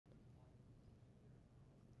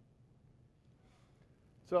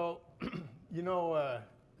So,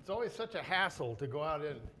 it's always such a hassle to go out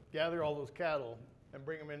and gather all those cattle and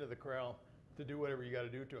bring them into the corral to do whatever you got to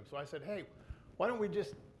do to them. So I said, hey, why don't we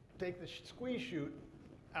just take the squeeze chute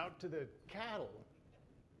out to the cattle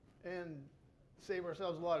and save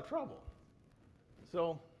ourselves a lot of trouble.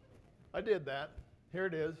 So I did that. Here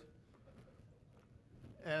it is.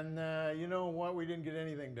 And you know what? We didn't get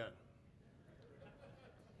anything done.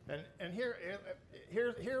 And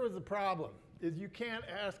here was the problem, is you can't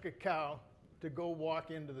ask a cow to go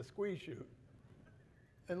walk into the squeeze chute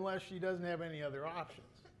unless she doesn't have any other options.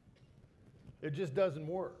 It just doesn't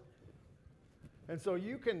work. And so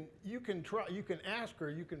you can ask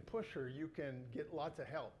her, you can push her, you can get lots of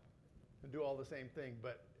help and do all the same thing,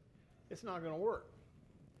 but it's not going to work.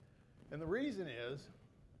 And the reason is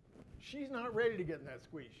she's not ready to get in that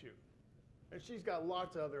squeeze chute. And she's got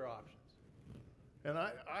lots of other options. And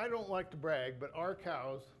I don't like to brag, but our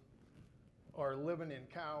cows are living in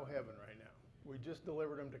cow heaven right now. We just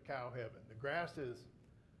delivered them to cow heaven. The grass is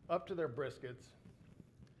up to their briskets.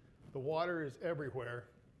 The water is everywhere.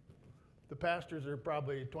 The pastures are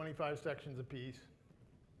probably 25 sections apiece.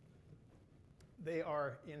 They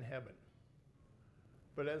are in heaven.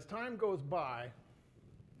 But as time goes by,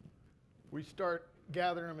 we start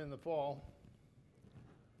gathering them in the fall,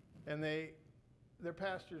 and their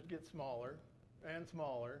pastures get smaller and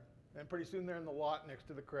smaller, and pretty soon they're in the lot next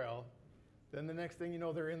to the corral. Then the next thing you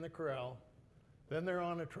know, they're in the corral. Then they're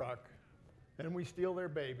on a truck, and we steal their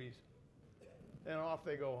babies, and off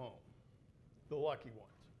they go home, the lucky ones.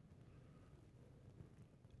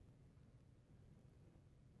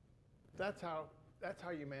 That's how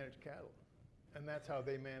you manage cattle, and that's how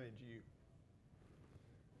they manage you.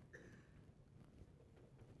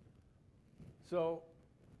 So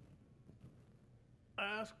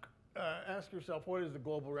ask yourself, what is the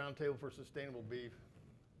Global Roundtable for Sustainable Beef,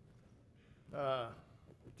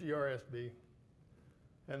 GRSB?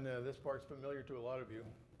 And this part's familiar to a lot of you.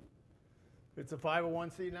 It's a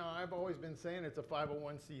 501c. Now, I've always been saying it's a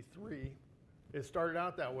 501c3. It started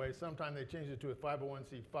out that way. Sometime they changed it to a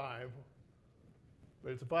 501c5.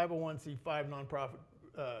 But it's a 501c5 nonprofit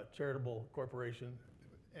charitable corporation.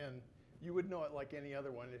 And you would know it like any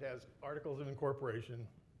other one. It has articles of incorporation.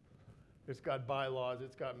 It's got bylaws.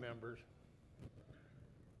 It's got members.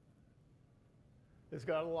 It's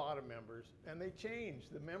got a lot of members. And they change.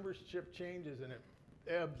 The membership changes, and it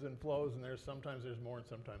ebbs and flows, and sometimes there's more and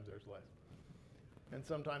sometimes there's less. And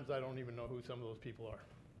sometimes I don't even know who some of those people are.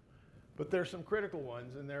 But there's some critical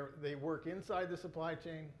ones, and they work inside the supply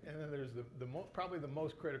chain, and then there's probably the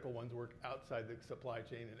most critical ones work outside the supply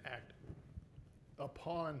chain and act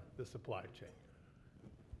upon the supply chain.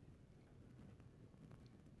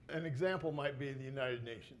 An example might be the United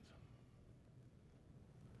Nations.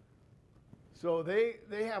 So they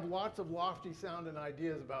have lots of lofty sounding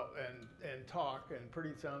ideas about and talk and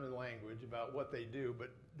pretty sounding language about what they do,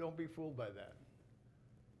 but don't be fooled by that.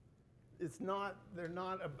 They're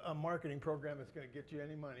not a marketing program that's going to get you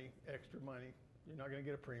any money, extra money. You're not going to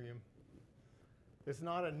get a premium. It's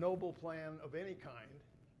not a noble plan of any kind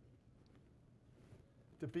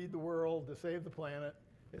to feed the world, to save the planet.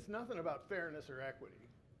 It's nothing about fairness or equity.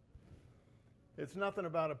 It's nothing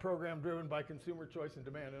about a program driven by consumer choice and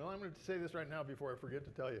demand. And I'm going to say this right now before I forget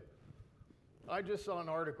to tell you. I just saw an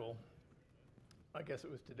article, I guess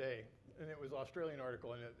it was today, and it was an Australian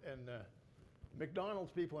article, and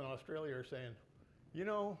McDonald's people in Australia are saying, you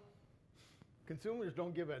know, consumers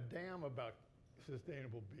don't give a damn about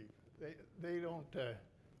sustainable beef. They don't,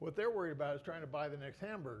 what they're worried about is trying to buy the next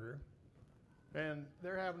hamburger, and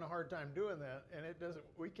they're having a hard time doing that, and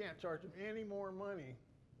we can't charge them any more money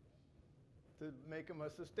to make them a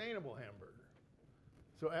sustainable hamburger.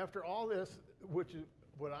 So after all this, which is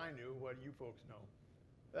what I knew, what you folks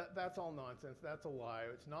know, that's all nonsense. That's a lie.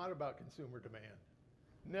 It's not about consumer demand.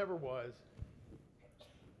 Never was.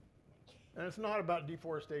 And it's not about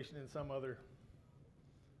deforestation in some other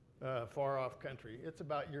far-off country. It's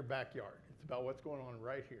about your backyard. It's about what's going on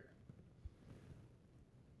right here.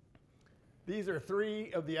 These are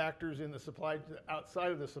three of the actors in the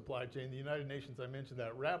outside of the supply chain. The United Nations, I mentioned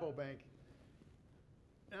that. Rabobank.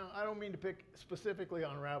 Now, I don't mean to pick specifically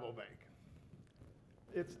on Rabobank.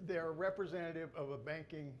 They're representative of a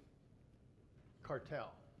banking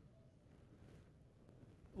cartel.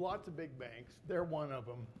 Lots of big banks. They're one of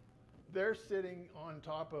them. They're sitting on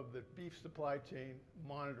top of the beef supply chain,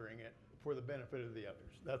 monitoring it for the benefit of the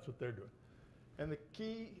others. That's what they're doing. And the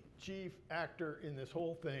key chief actor in this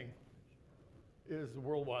whole thing is the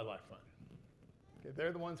World Wildlife Fund. Okay,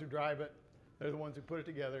 they're the ones who drive it. They're the ones who put it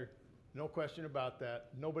together. No question about that.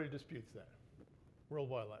 Nobody disputes that. World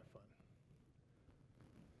Wildlife Fund.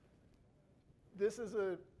 This is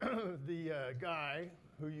the guy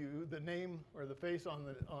the name or the face on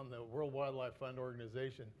the World Wildlife Fund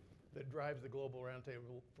organization that drives the Global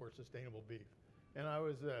Roundtable for Sustainable Beef. And I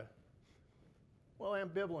was, well,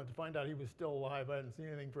 ambivalent to find out he was still alive. I hadn't seen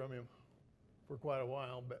anything from him for quite a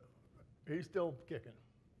while, but he's still kicking.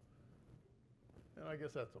 And I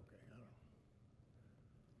guess that's okay. I don't know.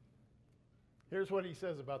 Here's what he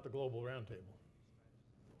says about the Global Roundtable.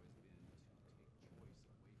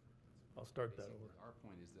 I'll start that over. Our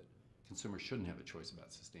point is that consumers shouldn't have a choice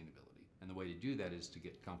about sustainability. And the way to do that is to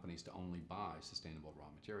get companies to only buy sustainable raw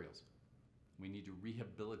materials. We need to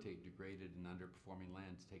rehabilitate degraded and underperforming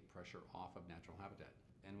land to take pressure off of natural habitat.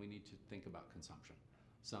 And we need to think about consumption.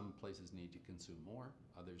 Some places need to consume more,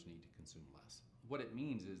 others need to consume less. What it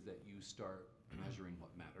means is that you start measuring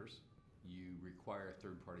what matters, you require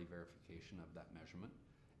third-party verification of that measurement,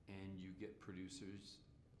 and you get producers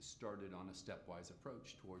started on a stepwise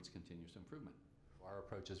approach towards continuous improvement. Our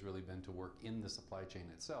approach has really been to work in the supply chain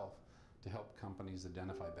itself to help companies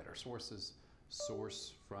identify better sources,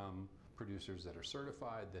 source from producers that are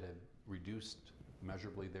certified, that have reduced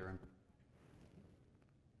measurably their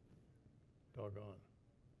Doggone.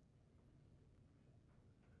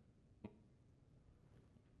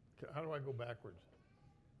 How do I go backwards?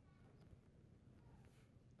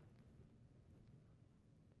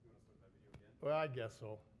 You want to start that video again? Well, I guess so.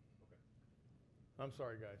 Okay. I'm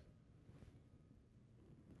sorry, guys.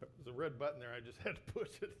 There's a red button there. I just had to push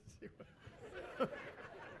it to see what.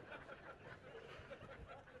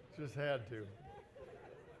 Just had to.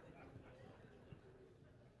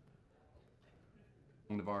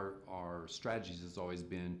 One of our strategies has always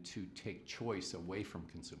been to take choice away from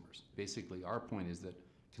consumers. Basically, our point is that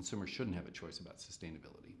consumers shouldn't have a choice about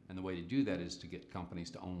sustainability. And the way to do that is to get companies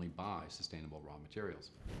to only buy sustainable raw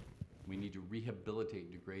materials. We need to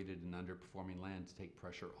rehabilitate degraded and underperforming land to take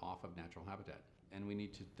pressure off of natural habitat. And we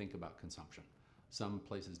need to think about consumption. Some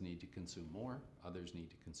places need to consume more, others need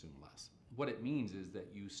to consume less. What it means is that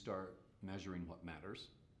you start measuring what matters,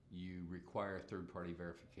 you require third-party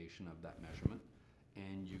verification of that measurement,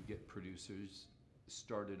 and you get producers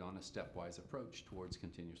started on a stepwise approach towards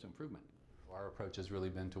continuous improvement. Our approach has really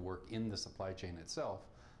been to work in the supply chain itself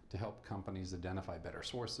to help companies identify better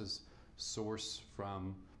sources, source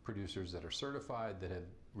from producers that are certified, that have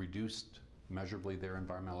reduced measurably their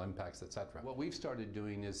environmental impacts, et cetera. What we've started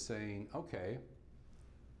doing is saying, okay,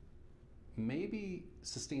 maybe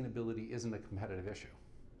sustainability isn't a competitive issue.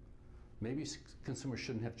 Maybe consumers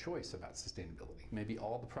shouldn't have choice about sustainability. Maybe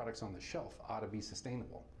all the products on the shelf ought to be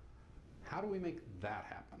sustainable. How do we make that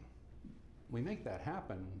happen? We make that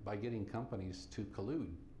happen by getting companies to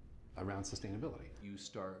collude around sustainability. You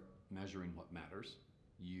start measuring what matters.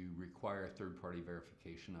 You require third-party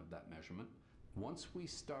verification of that measurement. Once we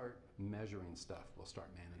start measuring stuff, we'll start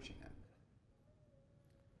managing it.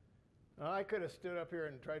 I could have stood up here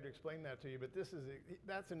and tried to explain that to you, but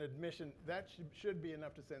that's an admission. That should be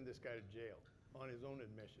enough to send this guy to jail on his own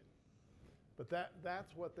admission. But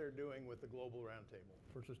that's what they're doing with the Global Roundtable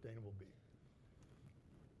for Sustainable Beef.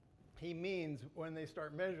 He means when they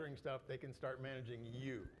start measuring stuff, they can start managing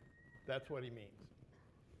you. That's what he means.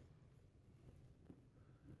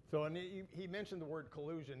 So, and he mentioned the word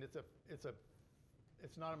collusion.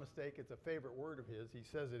 It's not a mistake. It's a favorite word of his. He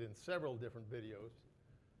says it in several different videos.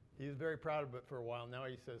 He was very proud of it for a while. Now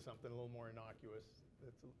he says something a little more innocuous.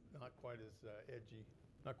 That's not quite as edgy,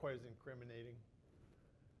 not quite as incriminating,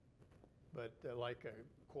 but like a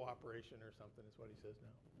cooperation or something is what he says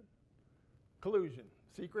now. Collusion,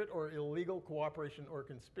 secret or illegal cooperation or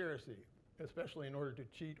conspiracy, especially in order to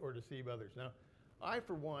cheat or deceive others. Now, I,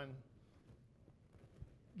 for one,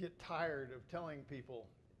 get tired of telling people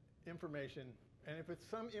information, and if it's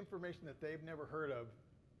some information that they've never heard of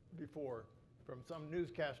before, from some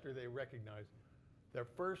newscaster they recognize, their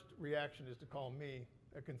first reaction is to call me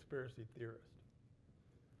a conspiracy theorist.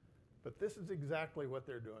 But this is exactly what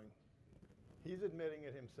they're doing. He's admitting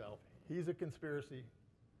it himself. He's a conspiracy.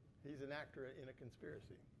 He's an actor in a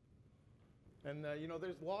conspiracy. And you know,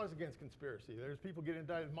 there's laws against conspiracy. There's people getting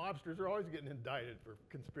indicted. Mobsters are always getting indicted for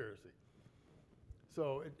conspiracy.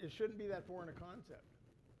 So it shouldn't be that foreign a concept.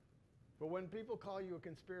 But when people call you a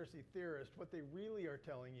conspiracy theorist, what they really are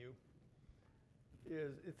telling you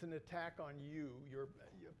is it's an attack on you. You're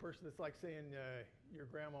a person that's like saying your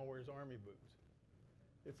grandma wears army boots.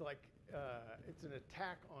 It's like it's an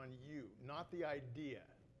attack on you, not the idea.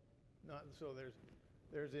 So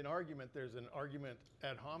there's an argument. There's an argument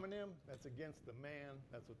ad hominem. That's against the man.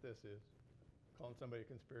 That's what this is, calling somebody a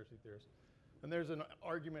conspiracy theorist. And there's an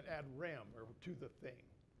argument ad rem, or to the thing.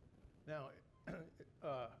 Now,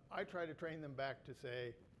 I try to train them back to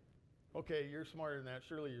say, okay, you're smarter than that.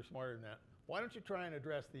 Surely you're smarter than that. why don't you try and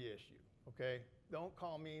address the issue, okay? Don't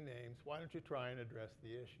call me names. Why don't you try and address the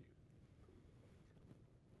issue?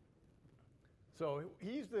 So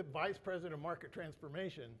he's the vice president of market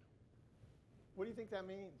transformation. What do you think that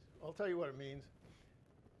means? I'll tell you what it means.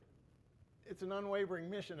 It's an unwavering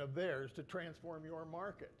mission of theirs to transform your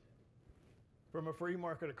market from a free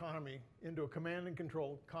market economy into a command and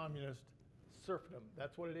control communist serfdom.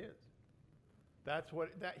 That's what it is. That's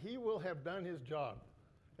what that he will have done his job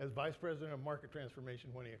as vice president of market transformation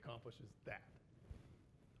when he accomplishes that.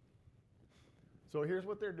 So here's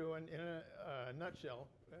what they're doing in a nutshell,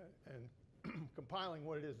 and compiling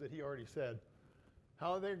what it is that he already said.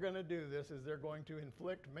 How they're going to do this is they're going to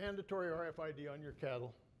inflict mandatory RFID on your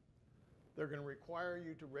cattle. They're going to require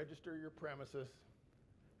you to register your premises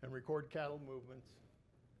and record cattle movements.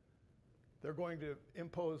 They're going to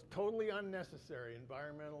impose totally unnecessary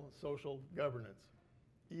environmental and social governance,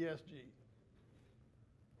 ESG,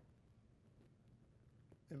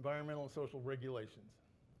 environmental and social regulations.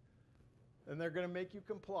 And they're going to make you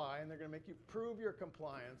comply, and they're going to make you prove your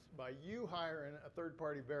compliance by you hiring a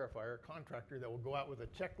third-party verifier, a contractor that will go out with a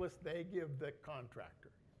checklist they give the contractor.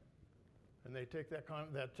 And they take that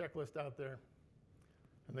checklist out there,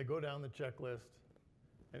 and they go down the checklist.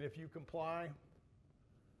 And if you comply,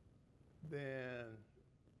 then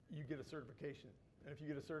you get a certification. And if you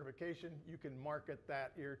get a certification, you can market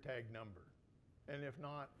that ear tag number. And if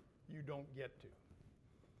not, you don't get to.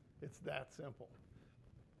 It's that simple.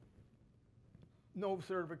 No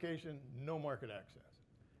certification, no market access.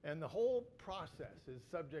 And the whole process is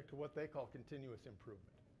subject to what they call continuous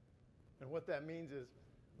improvement. And what that means is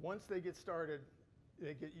once they get started,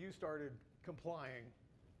 they get you started complying,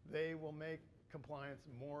 they will make compliance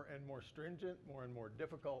more and more stringent, more and more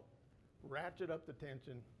difficult, ratchet up the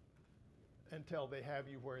tension until they have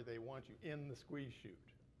you where they want you, in the squeeze chute.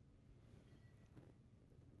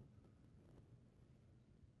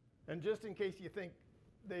 And just in case you think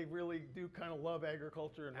they really do kind of love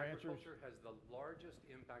agriculture and ranchers. Agriculture has the largest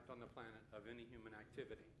impact on the planet of any human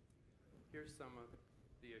activity. Here's some of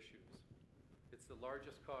the issues. It's the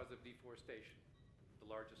largest cause of deforestation, the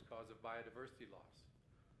largest cause of biodiversity loss.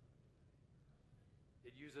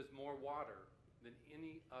 It uses more water than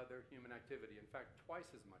any other human activity. In fact, twice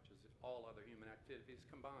as much as all other human activities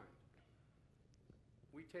combined.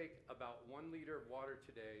 We take about 1 liter of water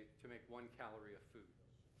today to make 1 calorie of food.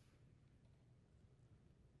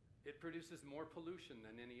 It produces more pollution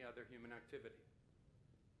than any other human activity,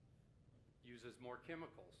 uses more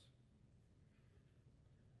chemicals,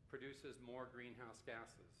 produces more greenhouse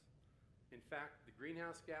gases. In fact, the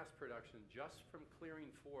greenhouse gas production just from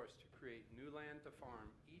clearing forests to create new land to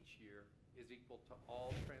farm each year is equal to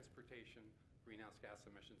all transportation greenhouse gas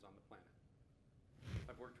emissions on the planet.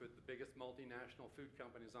 I've worked with the biggest multinational food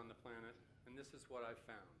companies on the planet, and this is what I've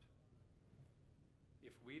found.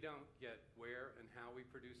 If we don't get where and how we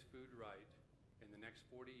produce food right, in the next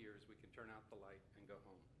 40 years, we can turn out the light and go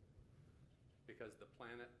home. Because the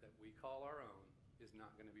planet that we call our own is not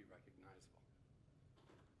going to be recognizable.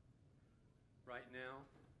 Right now,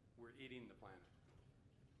 we're eating the planet.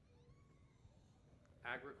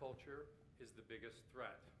 Agriculture is the biggest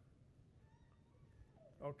threat.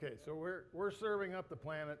 Okay, so we're serving up the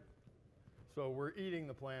planet, so we're eating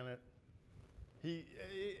the planet.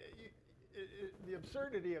 The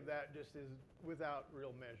absurdity of that just is without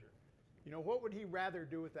real measure. You know, what would he rather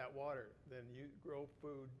do with that water than you grow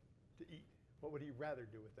food to eat? What would he rather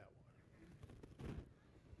do with that water?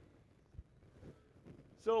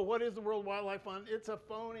 So what is the World Wildlife Fund? It's a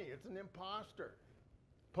phony. It's an imposter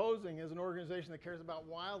posing as an organization that cares about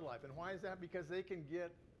wildlife. And why is that? Because they can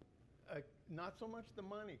get not so much the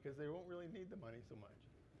money, because they won't really need the money so much.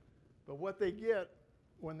 But what they get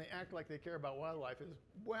when they act like they care about wildlife is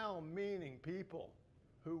well-meaning people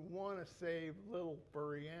who want to save little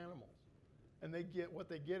furry animals. And what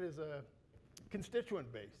they get is a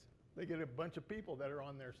constituent base. They get a bunch of people that are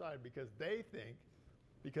on their side because they think,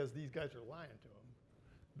 because these guys are lying to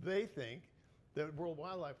them, they think that World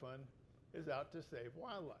Wildlife Fund is out to save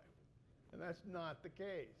wildlife. And that's not the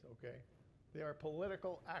case, okay? They are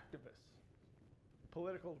political activists,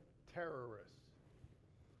 political terrorists.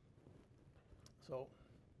 So,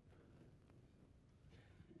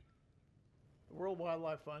 the World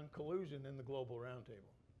Wildlife Fund collusion in the Global Roundtable.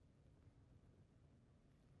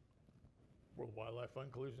 World Wildlife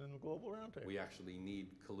Fund collusion in the Global Roundtable. We actually need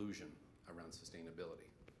collusion around sustainability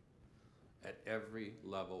at every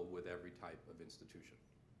level with every type of institution.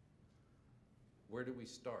 Where do we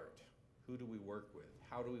start? Who do we work with?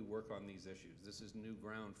 How do we work on these issues? This is new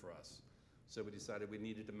ground for us. So we decided we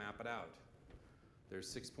needed to map it out. There's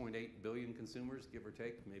 6.8 billion consumers, give or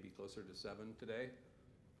take, maybe closer to 7 today.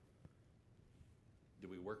 Do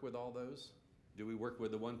we work with all those? Do we work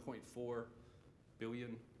with the 1.4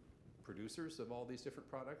 billion producers of all these different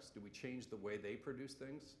products? Do we change the way they produce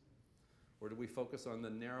things? Or do we focus on the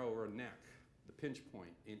narrower neck, the pinch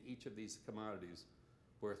point in each of these commodities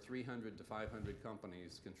where 300 to 500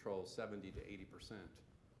 companies control 70 to 80%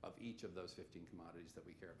 of each of those 15 commodities that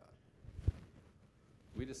we care about?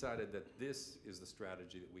 We decided that this is the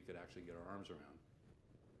strategy that we could actually get our arms around.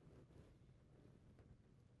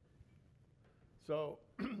 So,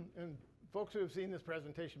 and folks who have seen this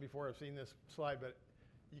presentation before have seen this slide, but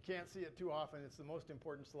you can't see it too often. It's the most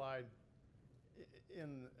important slide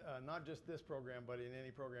in not just this program, but in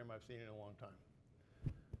any program I've seen in a long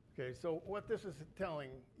time. Okay, so what this is telling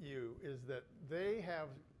you is that they have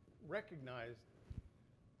recognized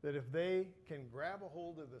that if they can grab a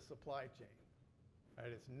hold of the supply chain at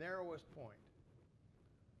its narrowest point,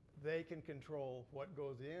 they can control what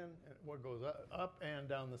goes in and what goes up and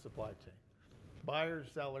down the supply chain. Buyers,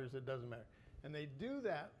 sellers, it doesn't matter. And they do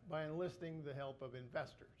that by enlisting the help of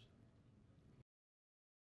investors.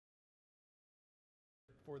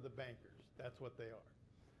 For the bankers, that's what they are.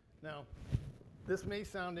 Now, this may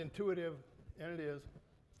sound intuitive, and it is,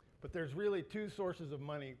 but there's really two sources of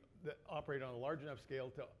money that operate on a large enough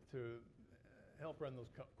scale to help run those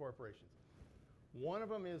corporations. One of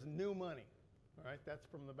them is new money, all right? That's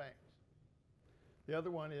from the banks. The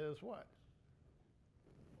other one is what?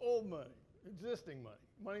 Old money, existing money,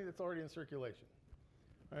 money that's already in circulation.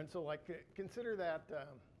 And so like consider that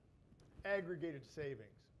aggregated savings.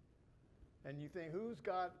 And you think, who's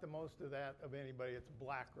got the most of that of anybody? It's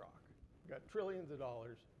BlackRock. Got trillions of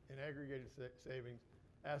dollars in aggregated savings,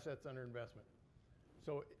 assets under investment.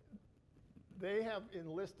 So they have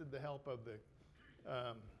enlisted the help of the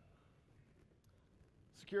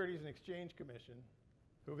Securities and Exchange Commission,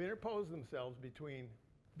 who've interposed themselves between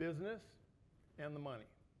business and the money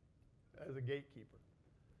as a gatekeeper.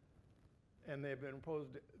 And they've been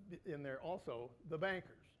imposed in there also the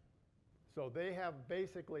bankers. So they have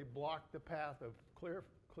basically blocked the path of clear,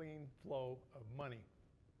 clean flow of money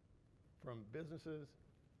from businesses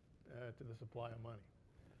to the supply of money.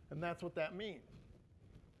 And that's what that means.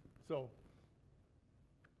 So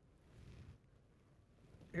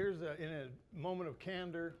here's in a moment of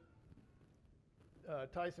candor,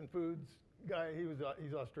 Tyson Foods guy,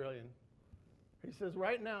 he's Australian. He says,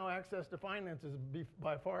 right now, access to finance is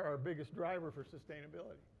by far our biggest driver for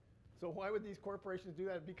sustainability. So why would these corporations do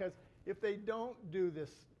that? Because if they don't do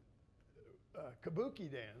this kabuki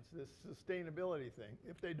dance, this sustainability thing,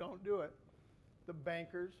 if they don't do it, the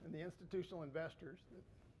bankers and the institutional investors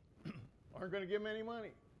aren't going to give them any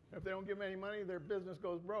money. If they don't give them any money, their business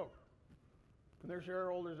goes broke. And their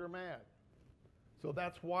shareholders are mad. So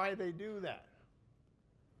that's why they do that,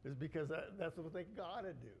 is because that's what they got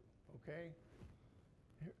to do, okay?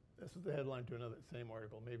 This is the headline to another same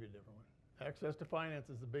article, maybe a different one. Access to finance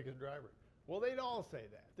is the biggest driver. Well, they'd all say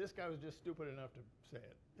that. This guy was just stupid enough to say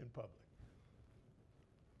it in public.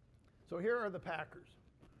 So here are the Packers.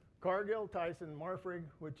 Cargill, Tyson, Marfrig,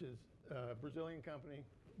 which is a Brazilian company,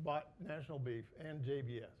 bought National Beef, and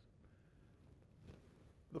JBS.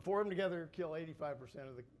 The four of them together kill 85%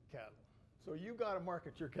 of the cattle. So you got to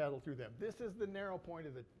market your cattle through them. This is the narrow point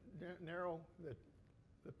of the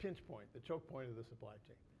pinch point, the choke point of the supply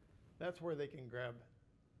chain. That's where they can grab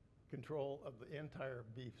control of the entire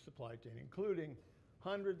beef supply chain, including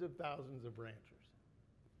hundreds of thousands of ranchers,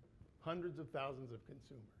 hundreds of thousands of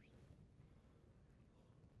consumers.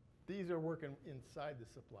 These are working inside the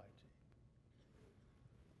supply chain.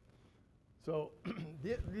 So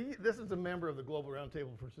this is a member of the Global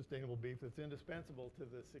Roundtable for Sustainable Beef that's indispensable to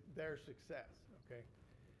their success, okay?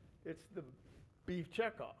 It's the beef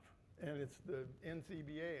checkoff, and it's the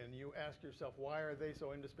NCBA, and you ask yourself, why are they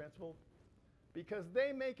so indispensable? Because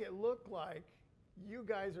they make it look like you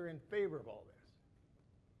guys are in favor of all this.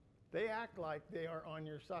 They act like they are on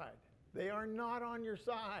your side. They are not on your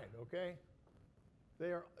side, okay?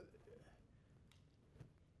 They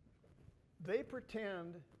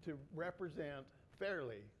pretend to represent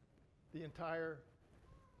fairly the entire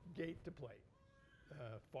gate to plate,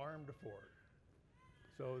 farm to fork.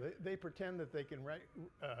 So they pretend that they can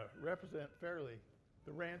represent fairly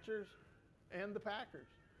the ranchers and the packers.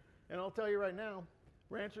 And I'll tell you right now,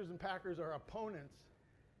 ranchers and packers are opponents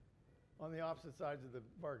on the opposite sides of the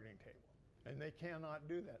bargaining table. And they cannot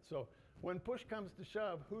do that. So when push comes to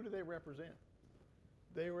shove, who do they represent?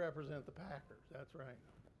 They represent the packers, that's right.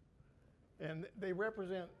 And they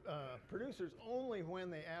represent producers only when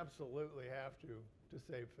they absolutely have to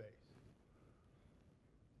save face.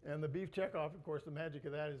 And the beef checkoff, of course, the magic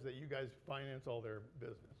of that is that you guys finance all their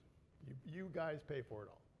business. You guys pay for it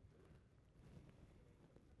all.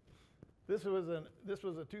 This was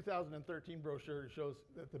a 2013 brochure that shows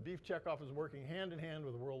that the beef checkoff is working hand in hand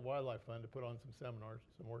with the World Wildlife Fund to put on some seminars,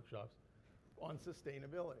 some workshops on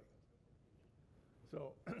sustainability.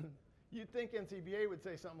 So you'd think NCBA would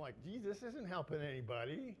say something like, geez, this isn't helping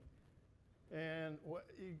anybody. And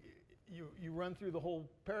you run through the whole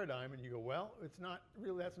paradigm and you go, well, it's not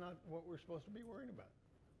really, that's not what we're supposed to be worrying about.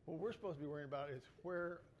 What we're supposed to be worrying about is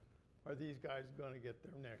where are these guys going to get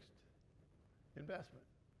their next investment?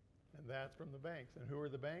 And that's from the banks. And who are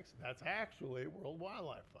the banks? That's actually World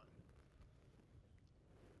Wildlife Fund.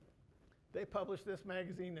 They published this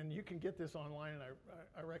magazine, and you can get this online, and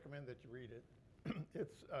I recommend that you read it.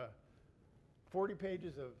 It's 40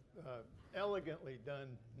 pages of elegantly done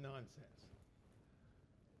nonsense.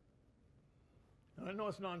 And I know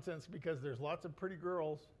it's nonsense because there's lots of pretty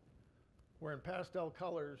girls wearing pastel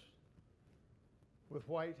colors with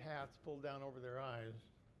white hats pulled down over their eyes,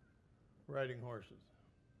 riding horses.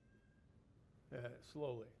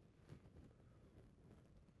 Slowly.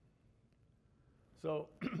 So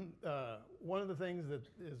one of the things that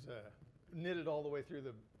is knitted all the way through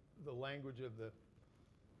the language of the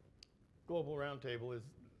Global Roundtable is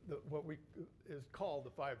what is called the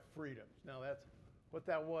 5 freedoms. Now that's what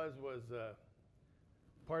that was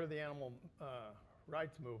part of the animal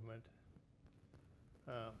rights movement.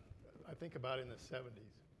 I think about in the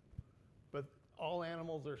 70s. But all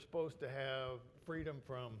animals are supposed to have freedom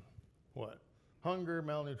from what? Hunger,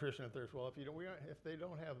 malnutrition, and thirst. Well, if they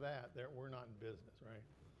don't have that, we're not in business,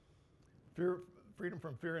 right? Freedom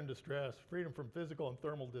from fear and distress, freedom from physical and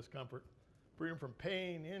thermal discomfort, freedom from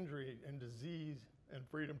pain, injury, and disease, and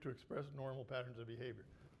freedom to express normal patterns of behavior.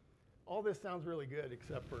 All this sounds really good,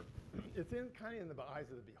 except for it's kind of in the eyes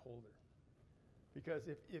of the beholder. Because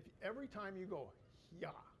if every time you go, yeah,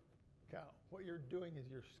 cow, what you're doing is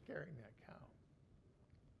you're scaring that cow.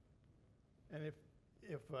 And if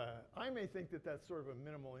I may think that that's sort of a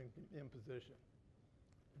minimal imposition,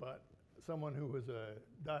 but someone who was a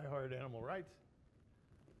diehard animal rights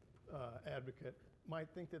advocate might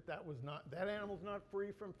think that that animal's not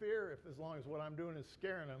free from fear as long as what I'm doing is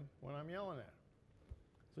scaring them when I'm yelling at them.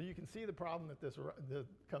 So you can see the problem that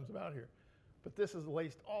comes about here. But this is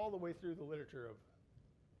laced all the way through the literature of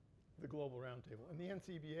the Global Roundtable. And the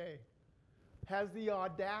NCBA has the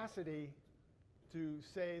audacity to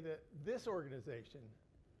say that this organization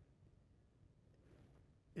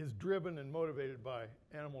is driven and motivated by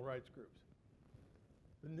animal rights groups.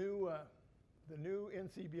 The new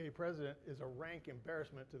NCBA president is a rank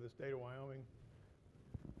embarrassment to the state of Wyoming.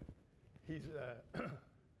 He's,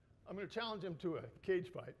 I'm going to challenge him to a cage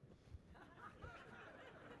fight,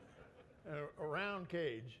 a round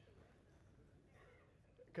cage,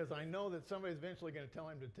 because I know that somebody's eventually going to tell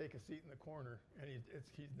him to take a seat in the corner, and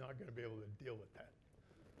he's not going to be able to deal with that.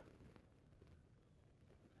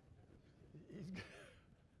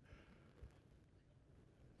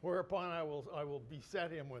 Whereupon I will beset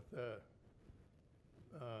him with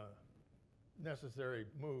necessary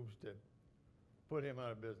moves to put him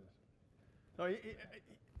out of business. No,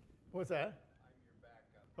 what's that? I'm your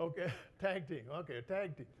backup. Okay, tag team. Okay, a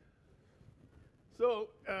tag team. So,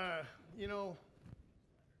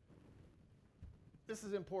 this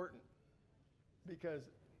is important because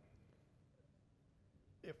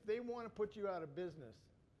if they want to put you out of business,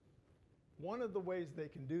 one of the ways they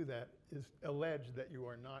can do that is allege that you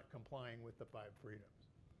are not complying with the 5 freedoms.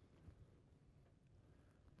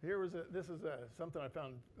 This is something I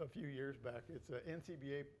found a few years back. It's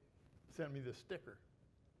NCBA sent me this sticker,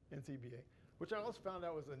 NCBA, which I also found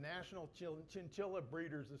out was the National Chinchilla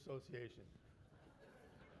Breeders Association.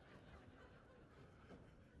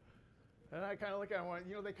 And I kind of look at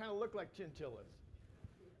them, they kind of look like chinchillas.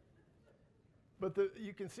 But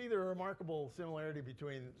you can see the remarkable similarity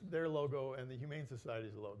between their logo and the Humane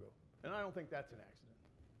Society's logo. And I don't think that's an accident.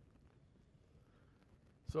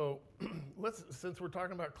 So since we're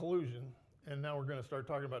talking about collusion, and now we're going to start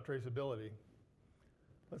talking about traceability,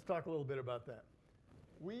 let's talk a little bit about that.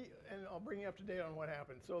 And I'll bring you up to date on what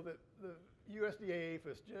happened. So that the USDA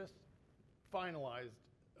APHIS just finalized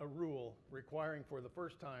a rule requiring for the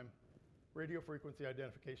first time radio frequency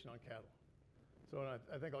identification on cattle. So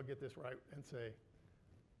I think I'll get this right and say,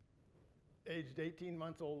 aged 18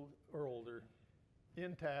 months old or older,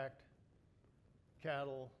 intact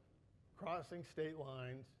cattle, crossing state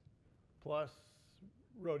lines, plus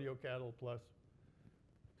rodeo cattle, plus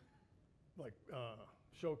like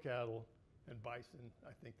show cattle and bison.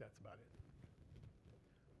 I think that's about it.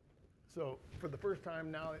 So for the first time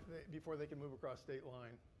now, before they can move across state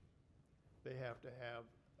line, they have to have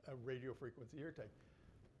a radio frequency ear tag.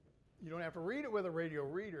 You don't have to read it with a radio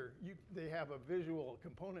reader. They have a visual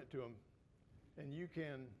component to them, and you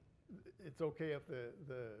can it's okay if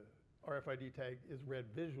the RFID tag is read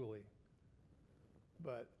visually,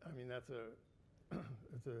 but I mean that's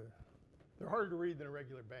they're harder to read than a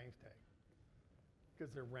regular bangs tag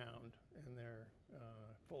because they're round and they're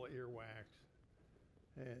full of earwax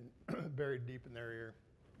and buried deep in their ear.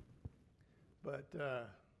 But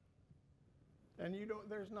and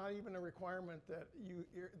there's not even a requirement that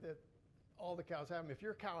that all the cows have them. If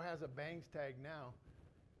your cow has a bangs tag now,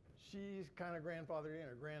 she's kind of grandfathered in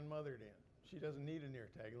or grandmothered in. She doesn't need an ear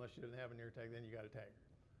tag unless she doesn't have an ear tag. Then you got to tag her.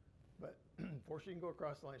 But before she can go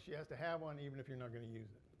across the line, she has to have one, even if you're not going to use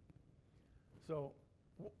it. So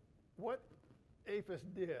what APHIS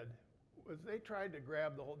did was they tried to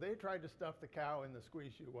grab they tried to stuff the cow in the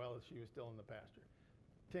squeeze chute while she was still in the pasture.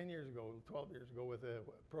 10 years ago, 12 years ago, with a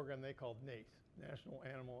program they called NACE, National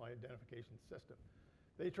Animal Identification System.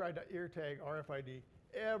 They tried to ear tag RFID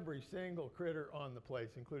every single critter on the place,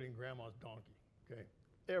 including grandma's donkey, okay?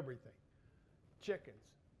 Everything. Chickens,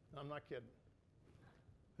 I'm not kidding.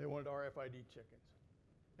 They wanted RFID chickens.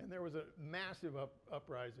 And there was a massive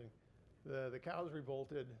uprising. The cows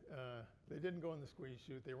revolted. They didn't go in the squeeze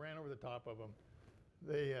chute. They ran over the top of them.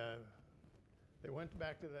 They went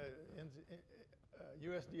back to the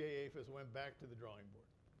USDA APHIS went back to the drawing board.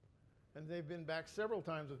 And they've been back several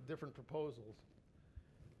times with different proposals.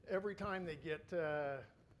 Every time they get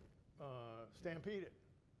stampeded.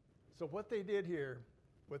 So what they did here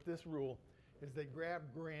with this rule is they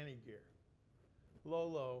grabbed granny gear.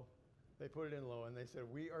 Low, they put it in low, and they said,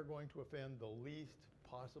 we are going to offend the least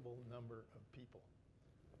possible number of people.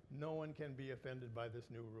 No one can be offended by this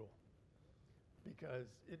new rule because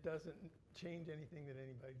it doesn't change anything that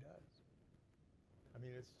anybody does. I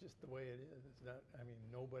mean, it's just the way it is. It's not, I mean,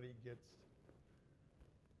 nobody gets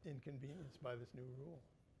inconvenienced by this new rule.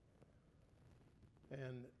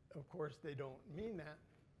 And of course, they don't mean that.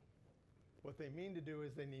 What they mean to do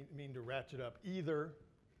is they mean to ratchet up either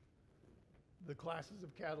the classes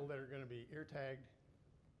of cattle that are going to be ear tagged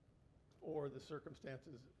or the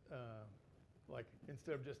circumstances, like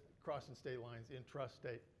instead of just crossing state lines,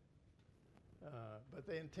 intrastate. But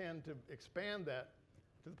they intend to expand that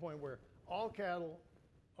to the point where all cattle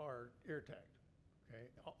are ear tagged, okay?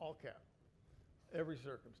 All cattle, every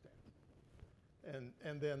circumstance.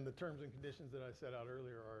 And then the terms and conditions that I set out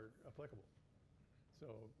earlier are applicable. So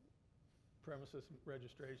premises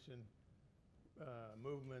registration,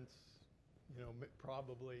 movements, you know,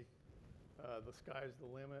 probably the sky's the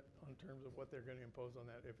limit on terms of what they're going to impose on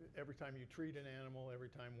that. If every time you treat an animal, every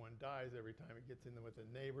time one dies, every time it gets in with the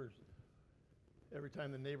neighbors, every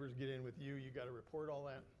time the neighbors get in with you, you got to report all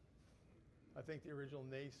that. I think the original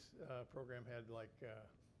NACE program had like,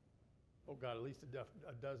 oh God, at least a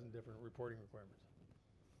dozen different reporting requirements.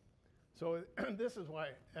 So this is why,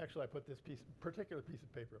 actually, I put this particular piece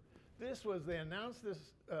of paper up. This was, they announced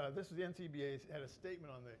this, this is the NCBA's, had a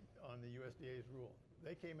statement on the USDA's rule.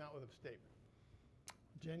 They came out with a statement.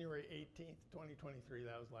 January 18th, 2023,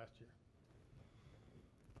 that was last year.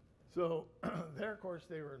 So there, of course,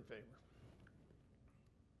 they were in favor.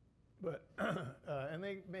 But, and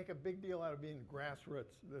they make a big deal out of being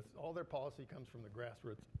grassroots. All their policy comes from the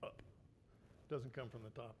grassroots up. Doesn't come from the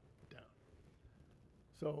top down.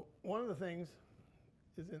 So one of the things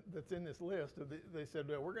that's in this list, they said,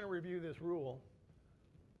 well, we're going to review this rule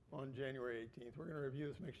on January 18th. We're going to review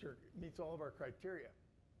this, make sure it meets all of our criteria.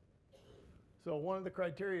 So one of the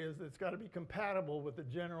criteria is that it's got to be compatible with the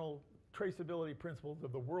general traceability principles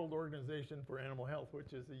of the World Organization for Animal Health,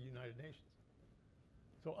 which is the United Nations.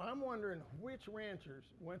 So I'm wondering which ranchers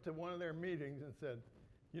went to one of their meetings and said,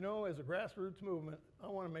 you know, as a grassroots movement, I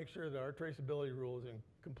want to make sure that our traceability rule is in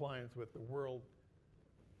compliance with the World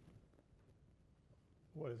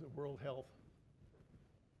Health,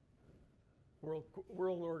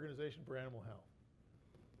 World Organization for Animal Health.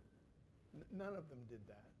 None of them did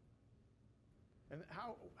that. And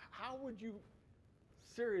how would you,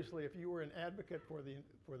 seriously, if you were an advocate for the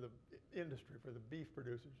industry, for the beef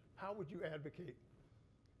producers, how would you advocate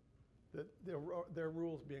that their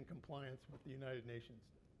rules be in compliance with the United Nations,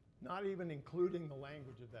 not even including the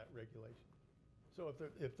language of that regulation? So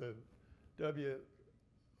if the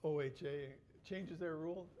WOHA changes their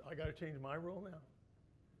rule, I got to change my rule now?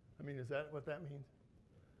 I mean, is that what that means?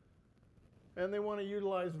 And they want to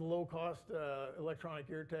utilize the low-cost electronic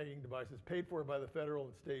ear tagging devices paid for by the federal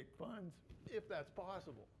and state funds, if that's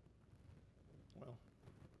possible. Well,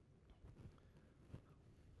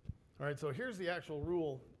 all right, so here's the actual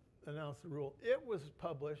rule, announced the rule. It was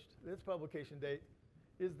published, its publication date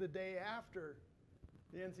is the day after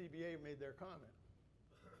the NCBA made their comment.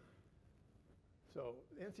 So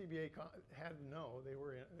the NCBA had to know they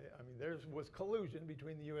were in, I mean, there was collusion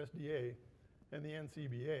between the USDA and the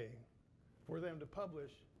NCBA for them to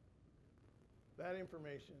publish that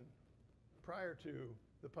information prior to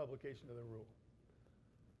the publication of the rule.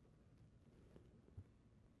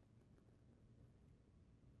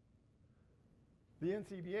 The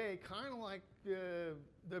NCBA, kind of like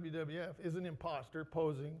WWF, is an imposter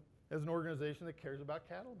posing as an organization that cares about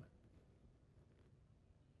cattlemen.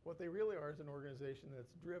 What they really are is an organization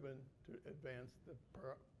that's driven to advance the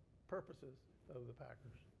purposes of the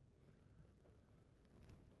packers.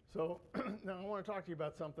 So now I want to talk to you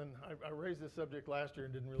about something. I raised this subject last year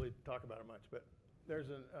and didn't really talk about it much, but there's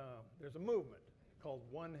a movement called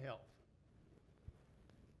One Health.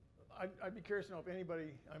 I'd be curious to know if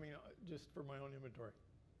anybody, I mean, just for my own inventory,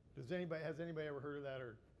 has anybody ever heard of that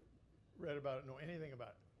or read about it, know anything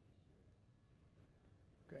about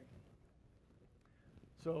it? Okay.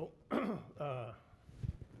 So,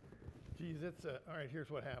 geez, all right, here's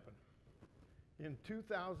what happened. In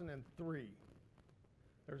 2003,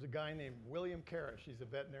 there's a guy named William Karish. He's a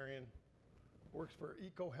veterinarian, works for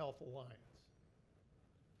EcoHealth Alliance.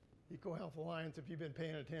 EcoHealth Alliance, if you've been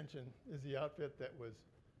paying attention, is the outfit that was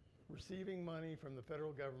receiving money from the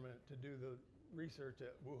federal government to do the research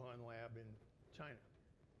at Wuhan lab in China.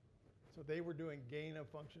 So they were doing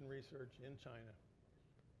gain-of-function research in China,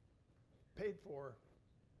 paid for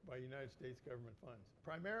by United States government funds,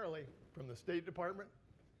 primarily from the State Department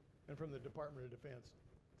and from the Department of Defense,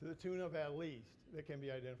 to the tune of at least, that can be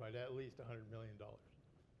identified, at least $100 million.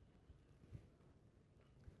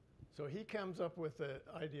 So he comes up with an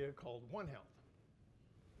idea called One Health.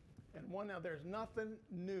 And there's nothing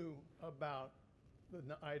new about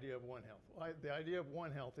the idea of One Health. The idea of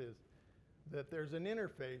One Health is that there's an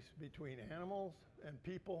interface between animals and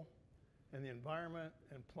people and the environment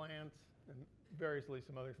and plants and variously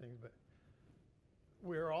some other things, but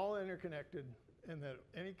we're all interconnected, and that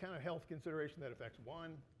any kind of health consideration that affects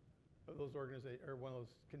one of those organizations or one of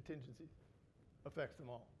those contingencies affects them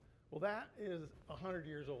all. Well, that is 100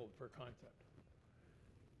 years old for a concept.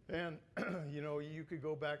 And you know, you could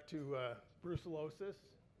go back to brucellosis,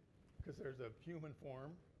 because there's a human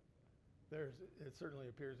form. It certainly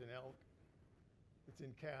appears in elk. It's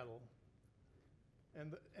in cattle.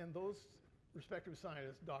 And those respective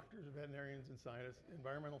scientists, doctors, veterinarians, and scientists,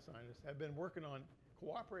 environmental scientists, have been working on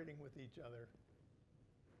cooperating with each other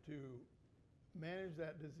to manage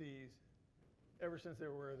that disease ever since they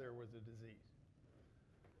were aware there was a disease.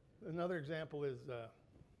 Another example is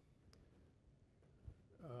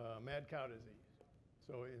mad cow disease.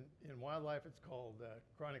 So in wildlife, it's called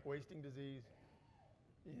chronic wasting disease.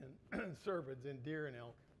 In cervids, in deer and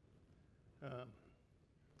elk,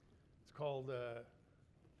 it's called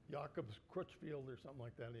Jacob's Crutchfield or something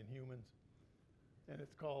like that in humans. And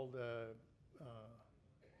it's called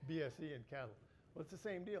BSE in cattle. Well, it's the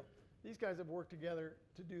same deal. These guys have worked together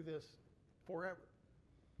to do this forever.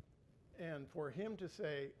 And for him to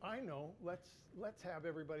say, I know, let's have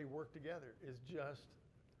everybody work together, is just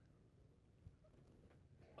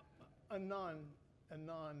a non-idea.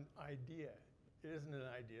 It isn't an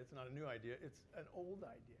idea. It's not a new idea. It's an old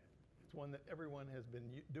idea. It's one that everyone has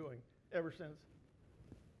been doing ever since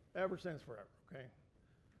forever, okay?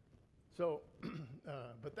 So,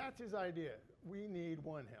 but that's his idea. We need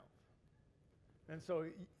One Health. And so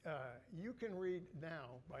you can read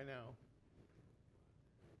by now,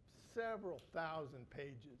 several thousand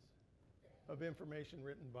pages of information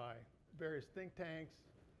written by various think tanks,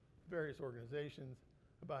 various organizations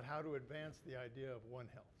about how to advance the idea of One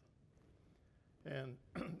Health. And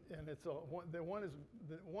it's the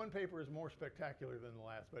one paper is more spectacular than the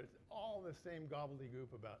last, but it's all the same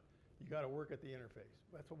gobbledygook about you got to work at the interface.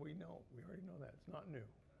 That's what we know. We already know that. It's not new.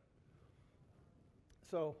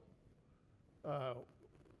 So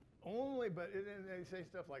and they say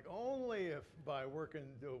stuff like, only if by working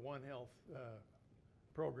the One Health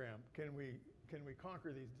program can we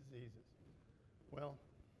conquer these diseases. Well,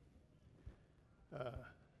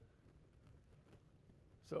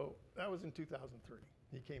 so that was in 2003.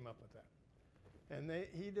 He came up with that. And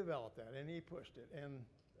he developed that, and he pushed it. And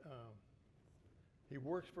he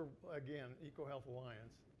works for, again, EcoHealth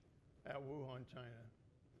Alliance at Wuhan, China,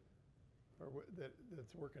 or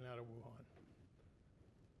that's working out of Wuhan.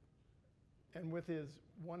 And with his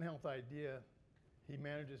One Health idea, he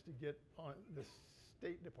manages to get the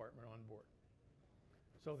State Department on board.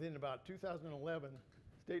 So in about 2011,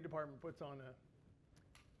 State Department puts on a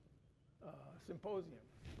symposium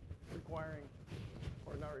proposing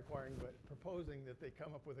that they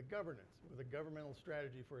come up with a governmental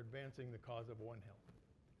strategy for advancing the cause of One Health.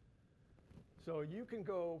 So you can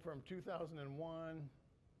go from 2001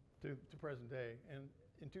 to present day, and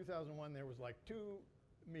in 2001 there was like 2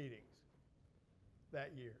 meetings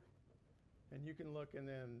that year. And you can look, and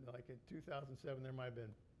then like in 2007, there might have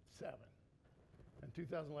been 7. In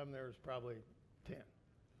 2011, there was probably 10.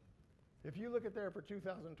 If you look at there for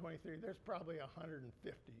 2023, there's probably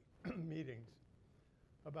 150 meetings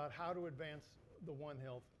about how to advance the One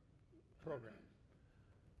Health program.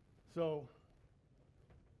 So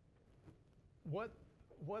what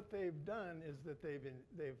they've done is that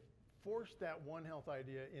they've forced that One Health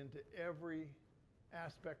idea into every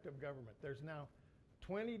aspect of government. There's now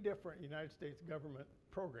 20 different United States government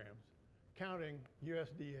programs, counting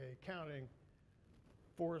USDA, counting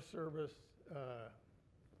Forest Service,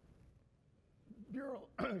 Bureau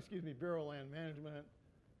of Land Management,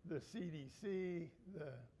 the CDC,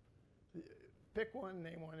 pick one,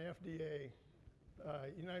 name one, FDA,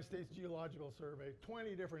 United States Geological Survey,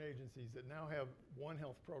 20 different agencies that now have One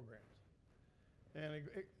Health programs. And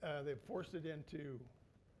they've forced it into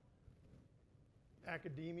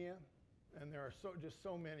academia, and there are just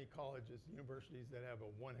so many colleges, universities that have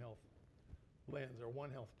a One Health lens or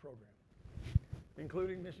One Health program,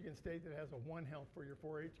 including Michigan State that has a One Health for your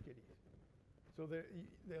 4-H kiddies. So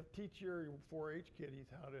they'll teach your 4-H kiddies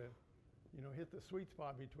how to, hit the sweet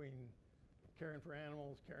spot between caring for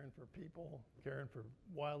animals, caring for people, caring for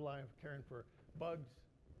wildlife, caring for bugs.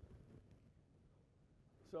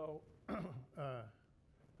 So,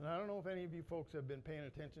 and I don't know if any of you folks have been paying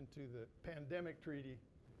attention to the pandemic treaty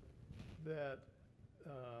that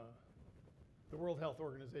the World Health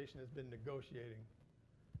Organization has been negotiating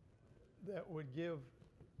that would give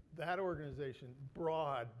that organization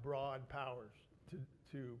broad powers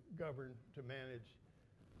to govern, to manage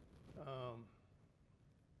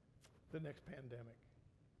the next pandemic.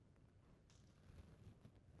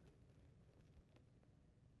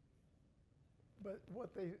 But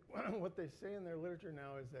what they say in their literature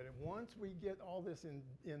now is that once we get all this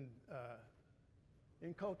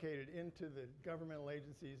inculcated into the governmental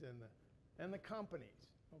agencies and the companies,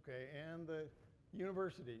 okay, and the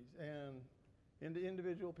universities and into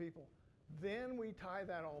individual people, then we tie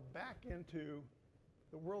that all back into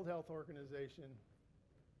the World Health Organization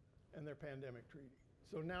and their pandemic treaty.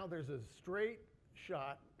 So now there's a straight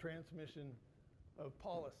shot transmission of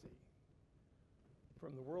policy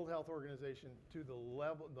from the World Health Organization to the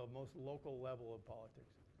most local level of politics.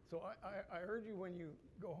 So I urge you, when you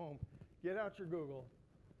go home, get out your Google,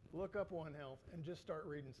 look up One Health, and just start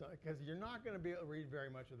reading something, because you're not going to be able to read very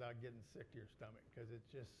much without getting sick to your stomach, because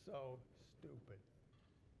it's just so stupid.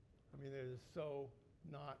 I mean, it is so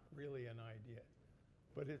not really an idea.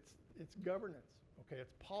 But it's governance, okay?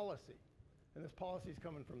 It's policy. And this policy is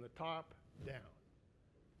coming from the top down.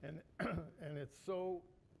 And it's so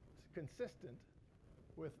consistent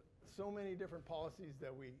with so many different policies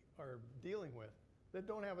that we are dealing with that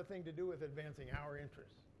don't have a thing to do with advancing our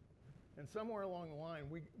interests. And somewhere along the line,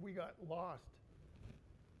 we got lost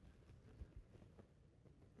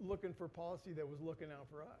looking for policy that was looking out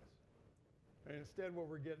for us. And instead, what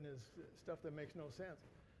we're getting is stuff that makes no sense,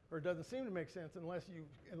 or doesn't seem to make sense unless you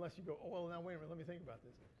go, oh, well, now wait a minute, let me think about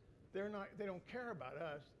this. They don't care about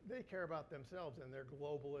us. They care about themselves, and they're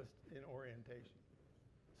globalist in orientation.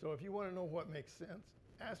 So if you want to know what makes sense,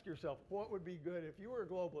 ask yourself, what would be good if you were a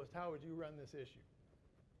globalist? How would you run this issue?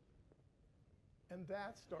 And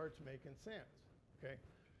that starts making sense, okay?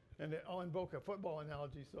 And I'll invoke a football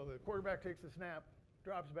analogy. So the quarterback takes the snap,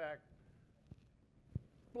 drops back,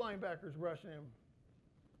 linebackers rushing him.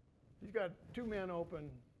 He's got 2 men open,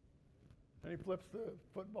 and he flips the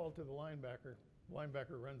football to the linebacker.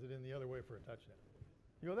 Linebacker runs it in the other way for a touchdown.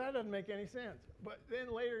 You go, that doesn't make any sense. But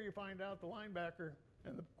then later you find out the linebacker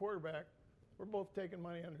and the quarterback were both taking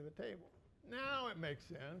money under the table. Now it makes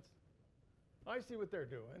sense. I see what they're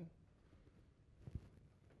doing.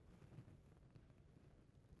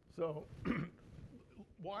 So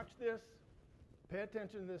watch this. Pay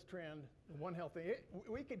attention to this trend. One Health thing.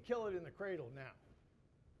 We could kill it in the cradle now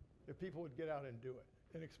if people would get out and do it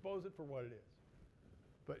and expose it for what it is.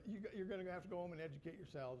 But you're going to have to go home and educate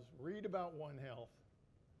yourselves. Read about One Health.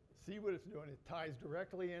 See what it's doing. It ties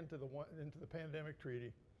directly into the pandemic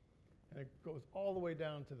treaty, and it goes all the way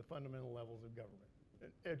down to the fundamental levels of government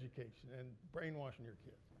and education and brainwashing your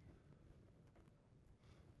kids.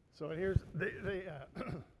 So here's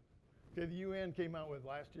okay, the UN came out with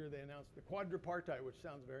last year. They announced the quadripartite, which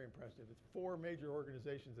sounds very impressive. It's 4 major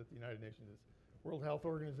organizations at the United Nations. It's World Health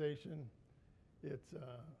Organization. It's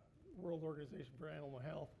World Organization for Animal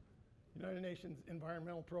Health, United Nations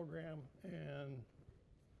Environmental Program, and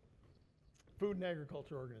Food and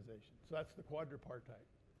Agriculture Organization. So that's the quadripartite.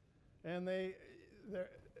 And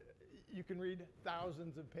you can read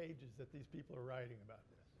thousands of pages that these people are writing about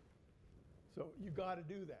this. So you got to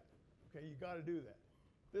do that. Okay, you got to do that.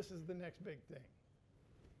 This is the next big thing.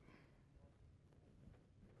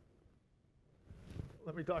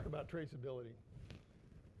 let me talk about traceability.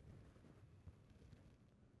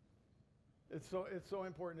 It's so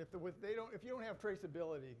important. If you don't have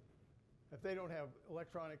traceability, if they don't have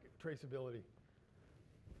electronic traceability,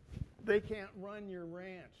 they can't run your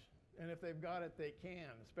ranch. And if they've got it, they can,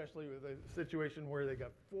 especially with a situation where they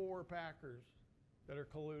got 4 packers that are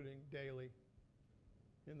colluding daily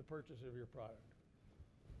in the purchase of your product.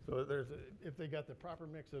 So if they got the proper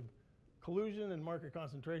mix of collusion and market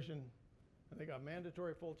concentration, and they got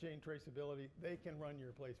mandatory full chain traceability, they can run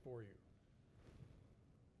your place for you.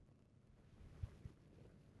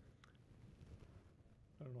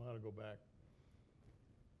 I don't know how to go back.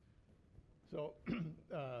 So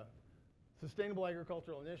Sustainable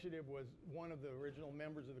Agricultural Initiative was one of the original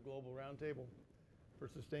members of the Global Roundtable for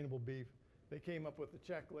Sustainable Beef. They came up with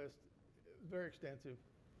a checklist, very extensive,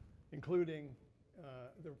 including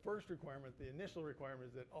the first requirement, the initial requirement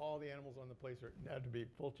is that all the animals on the place had to be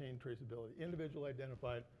full chain traceability, individual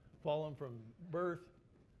identified, follow them from birth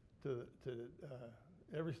to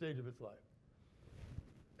every stage of its life.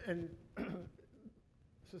 And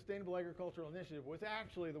Sustainable Agricultural Initiative was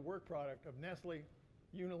actually the work product of Nestle,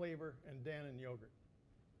 Unilever, and Dannon Yogurt.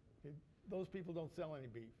 Okay? Those people don't sell any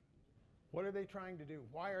beef. What are they trying to do?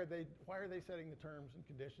 Why are they setting the terms and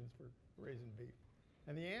conditions for raising beef?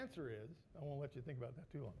 And the answer is, I won't let you think about that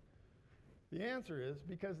too long. The answer is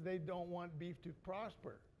because they don't want beef to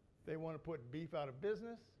prosper. They want to put beef out of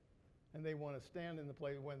business, and they want to stand in the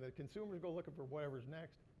place when the consumers go looking for whatever's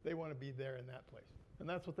next, they want to be there in that place. And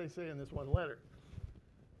that's what they say in this one letter.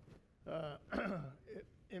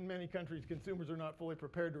 In many countries, consumers are not fully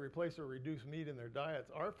prepared to replace or reduce meat in their diets.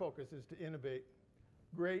 Our focus is to innovate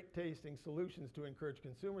great tasting solutions to encourage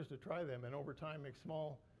consumers to try them and over time make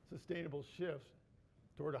small sustainable shifts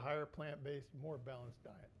toward a higher plant-based, more balanced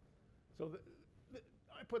diet. So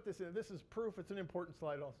I put this in. This is proof. It's an important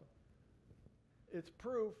slide also. It's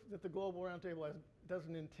proof that the Global Roundtable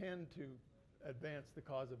doesn't intend to advance the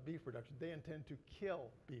cause of beef production. They intend to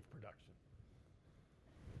kill beef production.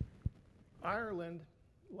 Ireland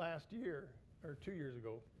last year, or 2 years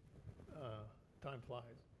ago, time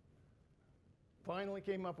flies, finally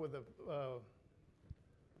came up with a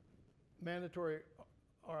mandatory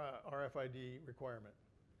RFID requirement.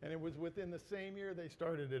 And it was within the same year they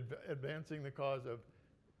started advancing the cause of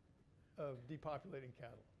depopulating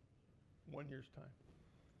cattle, 1 year's time.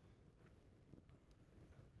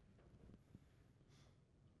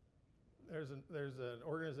 There's an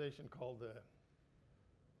organization called the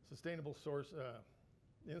Sustainable Source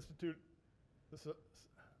Institute, the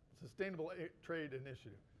Sustainable Trade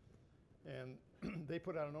Initiative. And they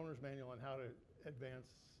put out an owner's manual on how to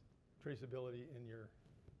advance traceability in your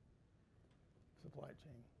supply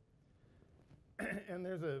chain. And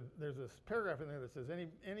there's a paragraph in there that says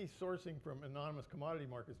any sourcing from anonymous commodity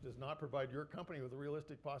markets does not provide your company with a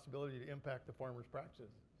realistic possibility to impact the farmer's practices,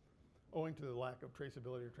 owing to the lack of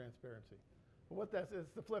traceability or transparency. But what that's,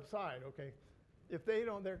 it's the flip side, okay? If they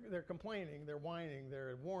don't, they're complaining, they're whining,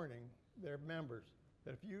 they're warning their members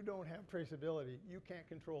that if you don't have traceability, you can't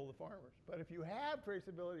control the farmers. But if you have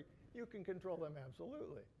traceability, you can control them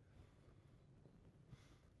absolutely.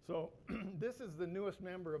 So this is the newest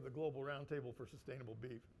member of the Global Roundtable for Sustainable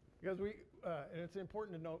Beef. Because and it's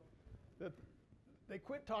important to note that they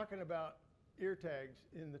quit talking about ear tags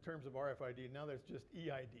in the terms of RFID. Now there's just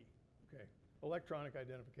EID, okay? Electronic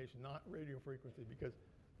identification, not radio frequency, because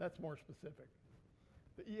that's more specific.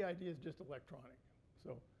 The EID is just electronic.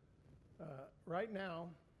 So right now,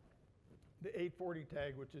 the 840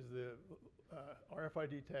 tag, which is the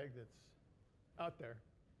RFID tag that's out there,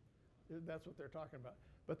 that's what they're talking about.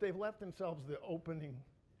 But they've left themselves the opening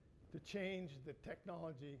to change the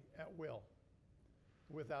technology at will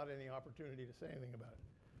without any opportunity to say anything about it.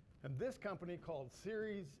 And this company called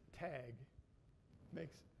Series Tag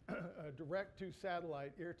makes a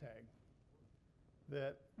direct-to-satellite ear tag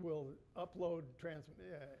that will upload,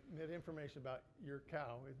 transmit information about your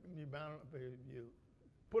cow. You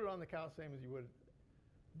put it on the cow same as you would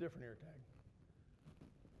a different ear tag.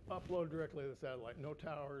 Upload directly to the satellite. No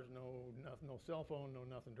towers, no cell phone, no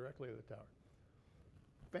nothing, directly to the tower.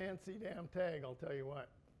 Fancy damn tag, I'll tell you what.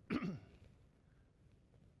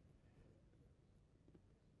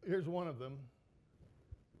 Here's one of them.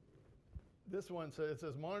 This one says, it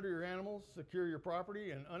says, monitor your animals, secure your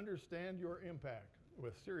property, and understand your impact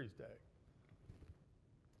with Series Tag.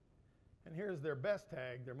 And here's their best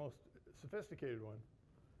tag, their most sophisticated one.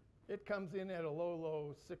 It comes in at a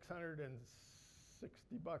low $660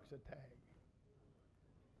 a tag.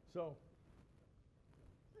 So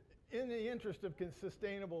in the interest of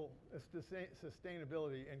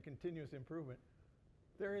sustainability and continuous improvement,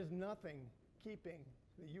 there is nothing keeping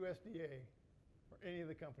the USDA or any of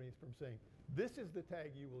the companies from saying, this is the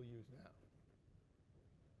tag you will use now.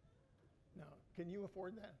 Now, can you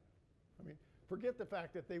afford that? I mean, forget the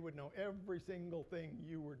fact that they would know every single thing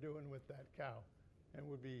you were doing with that cow and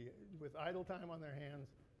would be, with idle time on their hands,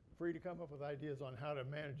 free to come up with ideas on how to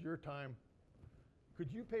manage your time.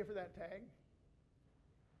 Could you pay for that tag?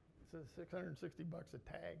 It says $660 a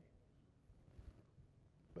tag.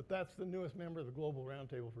 But that's the newest member of the Global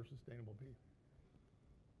Roundtable for Sustainable Beef.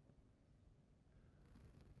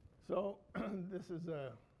 So this is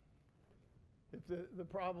if the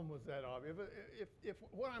problem was that obvious, if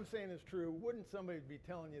what I'm saying is true, wouldn't somebody be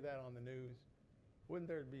telling you that on the news? Wouldn't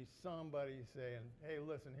there be somebody saying, hey,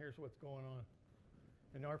 listen, here's what's going on?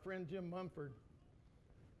 And our friend Jim Mumford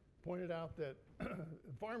pointed out that the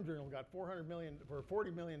Farm Journal got $40 million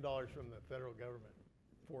from the federal government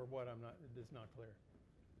for what it's not clear.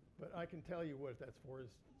 But I can tell you what that's for,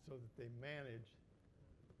 is so that they manage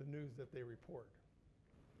the news that they report.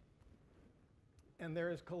 And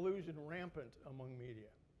there is collusion rampant among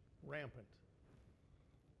media, rampant.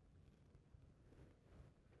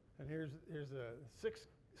 And here's six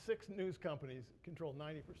news companies control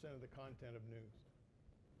 90% of the content of news.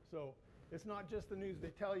 So it's not just the news they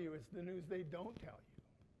tell you, it's the news they don't tell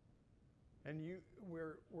you. And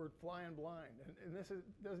we're flying blind. And this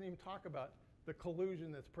doesn't even talk about the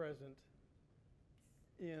collusion that's present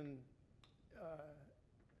in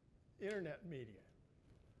internet media.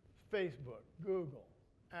 Facebook, Google,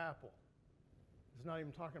 Apple. It's not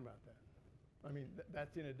even talking about that. I mean,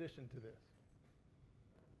 that's in addition to this.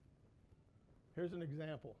 Here's an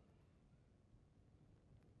example.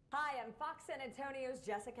 Hi, I'm Fox San Antonio's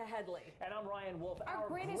Jessica Headley. And I'm Ryan Wolf. Our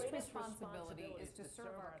greatest responsibility is to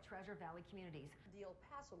serve our Treasure Valley communities, the El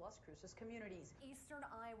Paso, Las Cruces communities, Eastern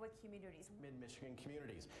Iowa communities, Mid-Michigan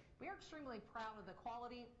communities. We are extremely proud of the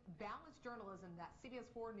quality, balanced journalism that CBS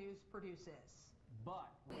 4 News produces.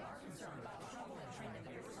 But we are concerned about the trouble and trend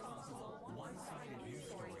of irresponsible, one-sided news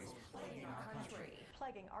stories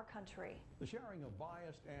plaguing our country. The sharing of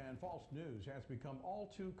biased and false news has become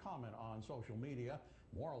all too common on social media.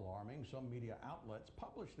 More alarming, some media outlets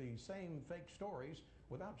publish these same fake stories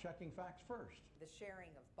without checking facts first. The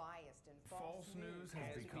sharing of biased and false news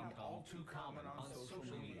has become all too common on social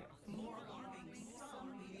media. More alarming,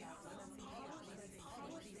 some media outlets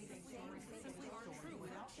publish these same fake stories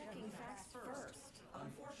without checking facts first.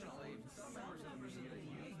 Unfortunately, some members of the media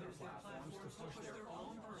use their platforms to push their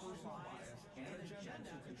own personal bias and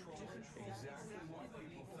agenda to control exactly what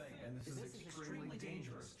people think. And this is extremely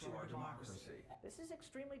dangerous to our democracy. this is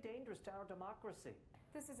extremely dangerous to our democracy.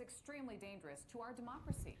 This is extremely dangerous to our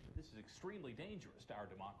democracy. This is extremely dangerous to our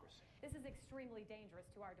democracy. This is extremely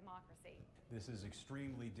dangerous to our democracy. This is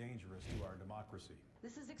extremely dangerous to our democracy.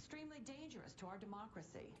 This is extremely dangerous to our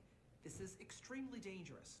democracy. This is extremely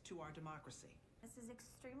dangerous to our democracy. This is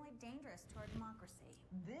extremely dangerous to our democracy.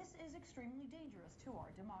 This is extremely dangerous to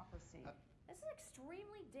our democracy. This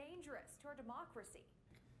is extremely dangerous to our democracy.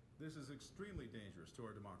 This is extremely dangerous to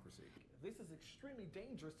our democracy. This is extremely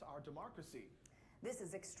dangerous to our democracy. This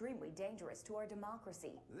is extremely dangerous to our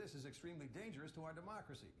democracy. This is extremely dangerous to our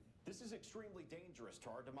democracy. This is extremely dangerous to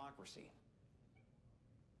our democracy.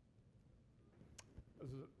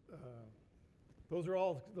 Those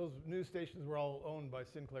news stations were all owned by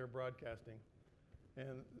Sinclair Broadcasting,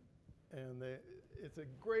 and it's a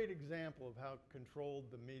great example of how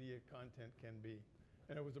controlled the media content can be.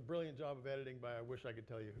 And it was a brilliant job of editing by I wish I could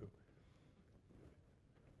tell you who.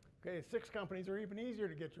 Okay, 6 companies are even easier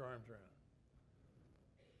to get your arms around.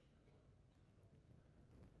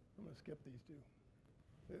 I'm going to skip these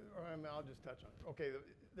 2. Or I'll just touch on it. Okay,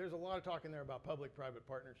 there's a lot of talk in there about public-private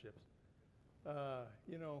partnerships.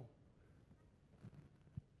 You know,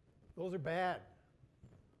 those are bad.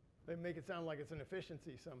 They make it sound like it's an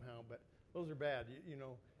efficiency somehow, but those are bad. You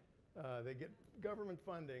know, they get government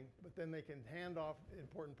funding, but then they can hand off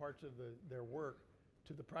important parts of their work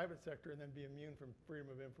to the private sector and then be immune from Freedom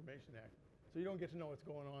of Information Act. So you don't get to know what's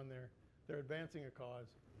going on there. They're advancing a cause.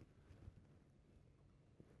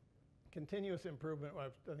 Continuous improvement, I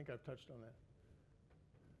think I've touched on that.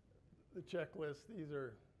 The checklist,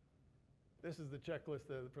 this is the checklist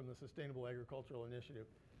from the Sustainable Agricultural Initiative.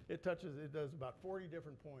 It does about 40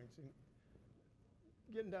 different points,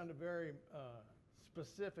 getting down to very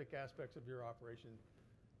specific aspects of your operation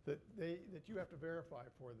that you have to verify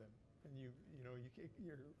for them. And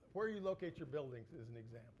where you locate your buildings is an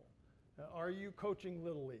example. Are you coaching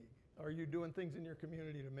Little League? Are you doing things in your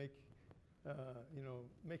community to make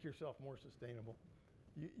yourself more sustainable?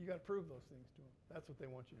 You got to prove those things to them. That's what they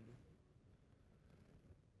want you to do.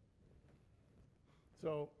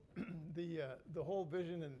 So the whole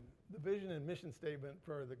vision and mission statement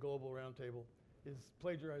for the Global Roundtable is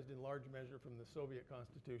plagiarized in large measure from the Soviet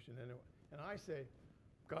Constitution. And I say,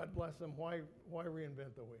 God bless them, why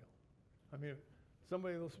reinvent the wheel? I mean,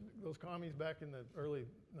 those commies back in the early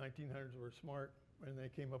 1900s were smart, and they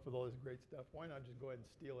came up with all this great stuff. Why not just go ahead and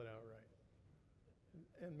steal it outright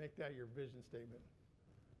and make that your vision statement?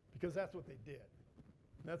 Because that's what they did.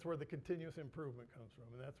 And that's where the continuous improvement comes from,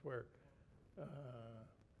 and that's where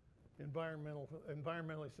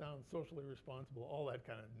environmentally sound, socially responsible, all that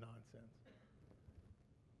kind of nonsense.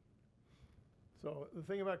 So the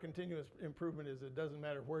thing about continuous improvement is it doesn't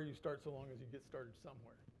matter where you start so long as you get started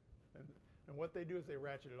somewhere. And what they do is they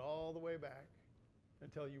ratchet it all the way back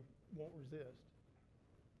until you won't resist.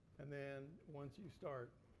 And then once you start,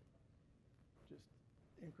 just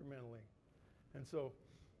incrementally. And so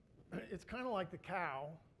it's kind of like the cow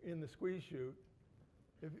in the squeeze chute.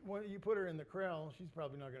 When you put her in the corral, she's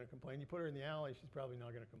probably not going to complain. You put her in the alley, she's probably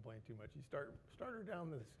not going to complain too much. You start her down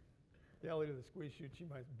the alley to the squeeze chute, she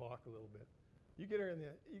might balk a little bit. You get her in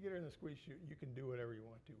the squeeze chute, you can do whatever you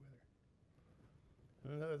want to with her.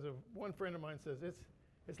 And one friend of mine says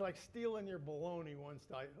it's like stealing your bologna one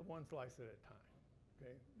slice at a time.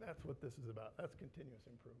 Okay, that's what this is about. That's continuous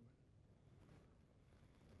improvement.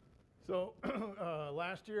 So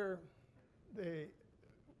last year, the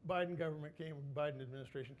Biden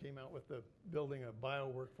administration came out with the building a bio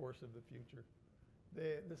workforce of the future.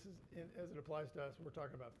 This is, as it applies to us, we're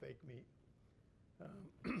talking about fake meat.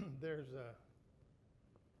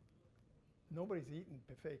 Nobody's eating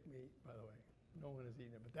fake meat, by the way. No one is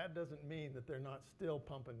eating it. But that doesn't mean that they're not still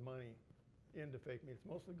pumping money into fake meat. It's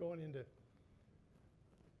mostly going into,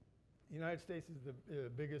 the United States is the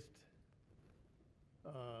biggest, I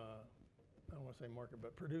don't want to say market,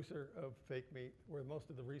 but producer of fake meat, where most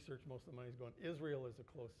of the research, most of the money is going. Israel is a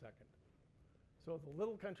close second. So the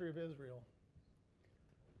little country of Israel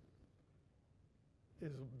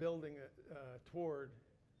is building toward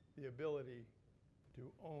the ability to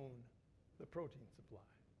own the protein supply.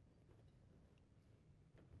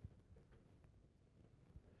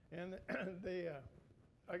 And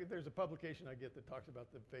there's a publication I get that talks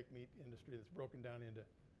about the fake meat industry that's broken down into,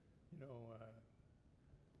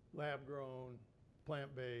 lab-grown,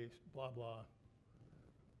 plant-based, blah, blah.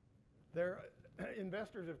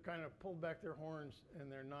 Investors have kind of pulled back their horns,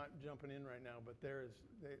 and they're not jumping in right now, but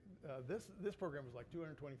this program was like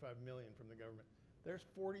 $225 million from the government. There's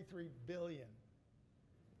 $43 billion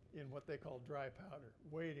in what they call dry powder,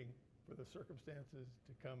 waiting for the circumstances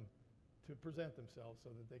to come to present themselves so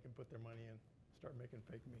that they can put their money in, start making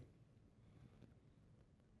fake meat.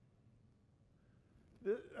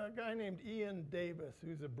 A guy named Ian Davis,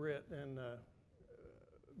 who's a Brit and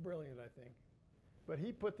brilliant, I think, but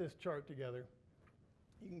he put this chart together.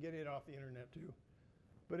 You can get it off the internet too,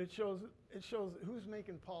 but it shows who's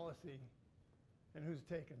making policy and who's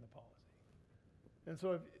taking the policy. And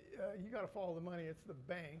so if you got to follow the money, it's the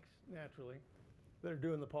banks naturally that are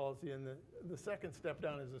doing the policy, and the second step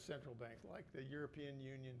down is the central banks, like the European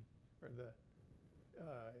Union or the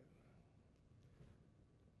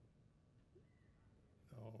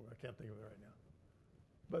I can't think of it right now.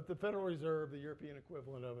 But the Federal Reserve, the European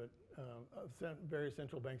equivalent of it, of various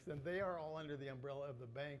central banks, then they are all under the umbrella of the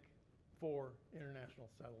Bank for International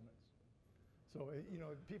Settlements. So,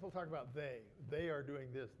 people talk about they. They are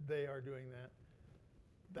doing this. They are doing that.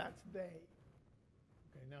 That's they.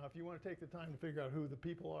 Okay, now, if you want to take the time to figure out who the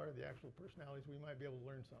people are, the actual personalities, we might be able to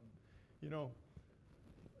learn something.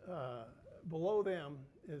 Below them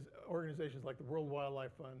is organizations like the World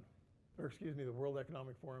Wildlife Fund, the World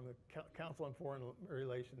Economic Forum, the Council on Foreign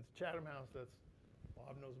Relations, Chatham House.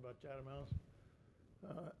 Bob knows about Chatham House.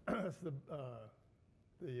 That's the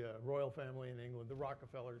royal family in England, the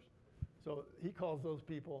Rockefellers. So he calls those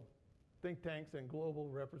people think tanks and global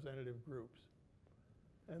representative groups.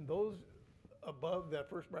 And those above that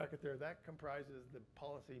first bracket there, that comprises the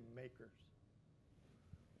policy makers.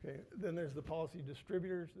 Okay, then there's the policy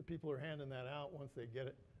distributors, the people who are handing that out once they get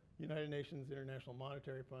it. United Nations, International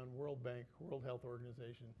Monetary Fund, World Bank, World Health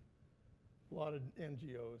Organization, a lot of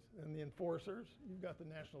NGOs. And the enforcers, you've got the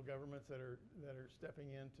national governments that are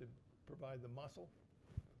stepping in to provide the muscle.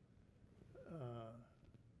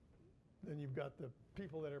 Then you've got the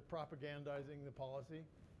people that are propagandizing the policy.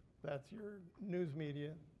 That's your news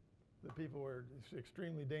media, the people who are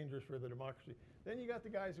extremely dangerous for the democracy. Then you got the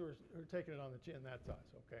guys who are taking it on the chin, that's us,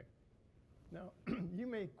 okay? Now, you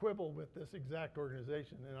may quibble with this exact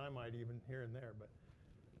organization, and I might even here and there, but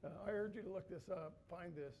I urge you to look this up,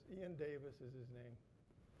 find this. Ian Davis is his name,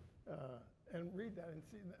 and read that and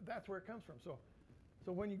see. That's where it comes from.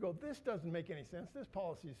 So when you go, this doesn't make any sense, this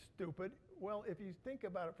policy is stupid, well, if you think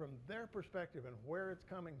about it from their perspective and where it's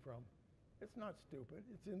coming from, It's not stupid.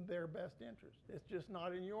 It's in their best interest. It's just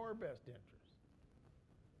not in your best interest.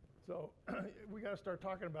 So we got to start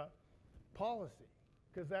talking about policy,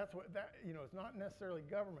 because that's what that, it's not necessarily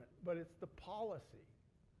government, but it's the policy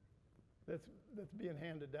that's being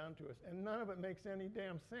handed down to us, and none of it makes any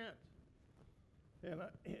damn sense. And I'm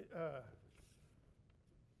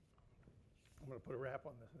going to put a wrap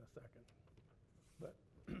on this in a second, but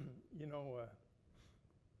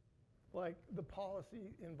like the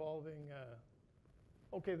policy involving,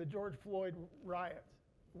 the George Floyd riots.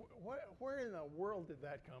 Where in the world did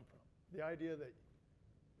that come from? The idea that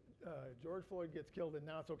George Floyd gets killed and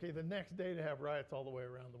now it's okay the next day to have riots all the way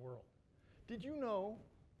around the world. Did you know,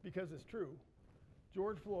 because it's true,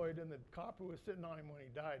 George Floyd and the cop who was sitting on him when he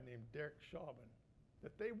died, named Derek Chauvin,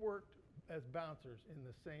 that they worked as bouncers in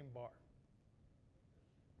the same bar?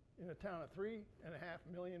 In a town of 3.5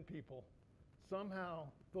 million people, somehow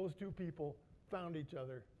those two people found each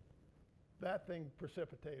other. That thing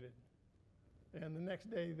precipitated. And the next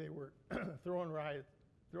day they were throwing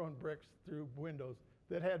bricks through windows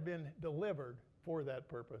that had been delivered for that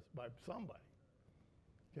purpose by somebody.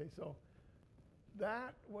 Okay, so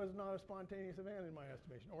that was not a spontaneous event in my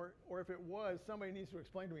estimation. Or if it was, somebody needs to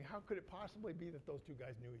explain to me, how could it possibly be that those two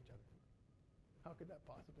guys knew each other? How could that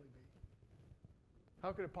possibly be?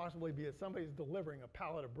 How could it possibly be that somebody's delivering a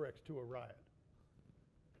pallet of bricks to a riot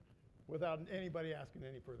without anybody asking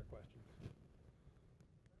any further questions?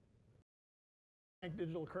 Bank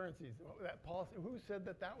digital currencies, that policy, who said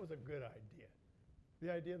that that was a good idea?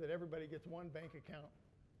 The idea that everybody gets one bank account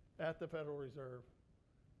at the Federal Reserve,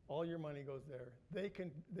 all your money goes there. They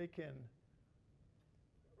can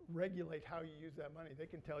regulate how you use that money. They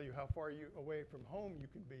can tell you how far away from home you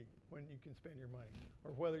can be when you can spend your money,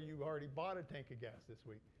 or whether you already bought a tank of gas this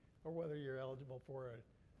week, or whether you're eligible for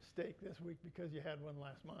a steak this week because you had one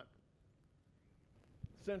last month.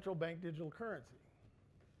 Central bank digital currency.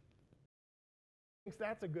 Thinks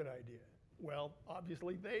that's a good idea. Well,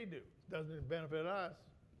 obviously they do. Doesn't it benefit us?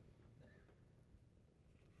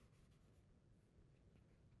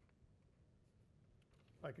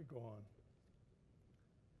 I could go on.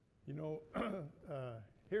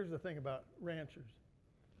 Here's the thing about ranchers,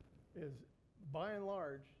 is by and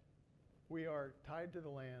large, we are tied to the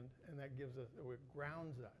land, and that gives us, it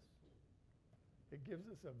grounds us. It gives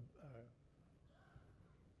us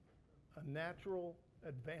a natural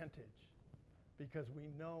advantage because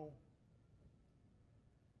we know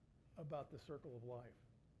about the circle of life.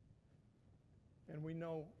 And we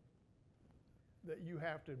know that you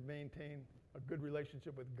have to maintain a good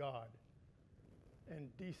relationship with God, and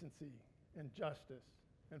decency, and justice,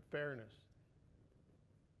 and fairness,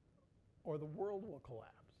 or the world will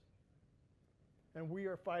collapse. And we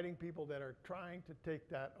are fighting people that are trying to take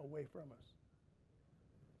that away from us.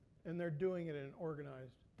 And they're doing it in an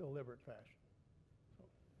organized, deliberate fashion. So,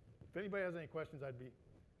 if anybody has any questions, I'd be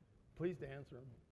pleased to answer them.